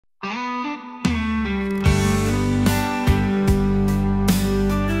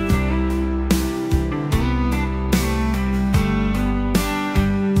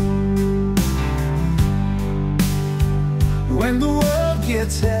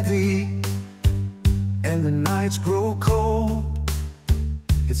heavy and the nights grow cold.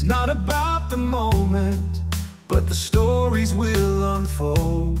 It's not about the moment, but the stories will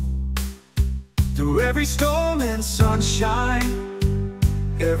unfold. Through every storm and sunshine,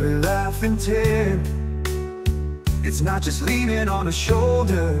 every laugh and tear, it's not just leaning on a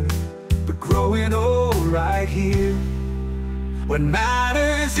shoulder, but growing old right here. What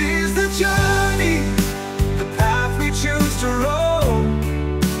matters is the journey, the path we choose to roll.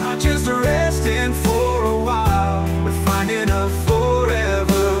 Not just resting for a while, but finding a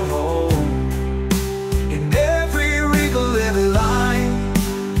forever home. In every wrinkle, every line,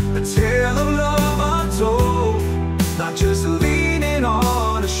 a tale of love untold. Not just leaning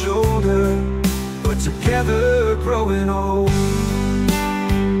on a shoulder, but together growing old.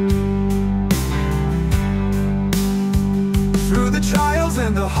 Through the trials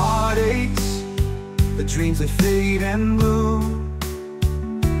and the heartaches, the dreams that fade and bloom,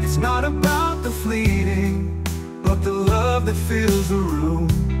 it's not about the fleeting, but the love that fills the room.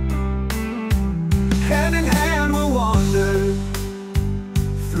 Hand in hand we'll wander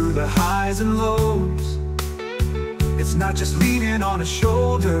through the highs and lows. It's not just leaning on a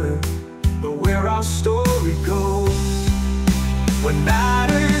shoulder, but where our story goes. What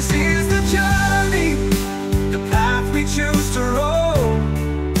matters is the journey, the path we choose to roll.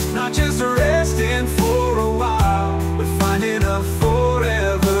 Not just resting for a while, but finding a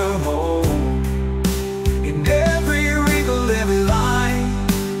forever home. In every wrinkle, every line,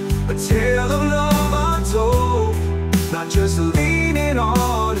 a tale of love untold. Not just leaning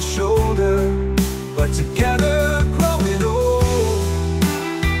on a shoulder, but together growing old.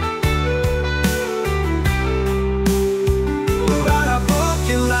 Without our book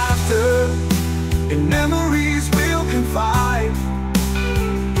and laughter, in memories we'll confide.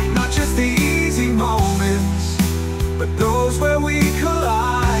 Not just the easy moments, but those where we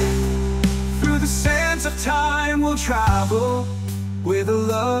collide. Through the sands of time we'll travel, with a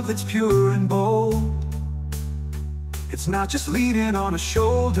love that's pure and bold. It's not just leaning on a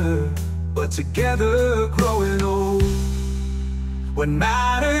shoulder, but together growing old. What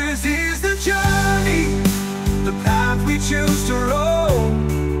matters is the journey, the path we choose to roll.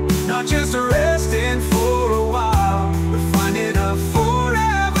 Not just resting for a while, but finding a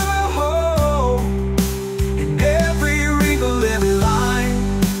forever home. In every wrinkle, every line,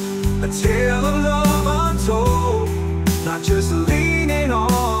 a tale of love untold. Not just leaning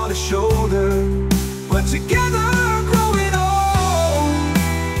on a shoulder, but together growing old.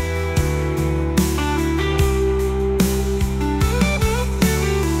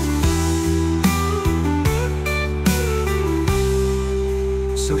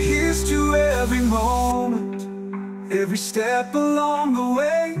 So here's to every moment, every step along the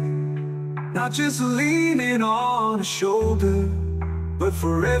way. Not just leaning on a shoulder, but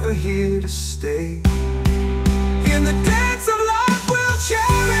forever here to stay. In the dance of life we'll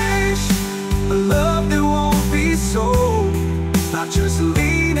cherish a love that won't be sold. Not just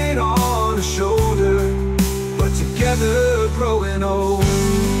leaning on a shoulder, but together growing old.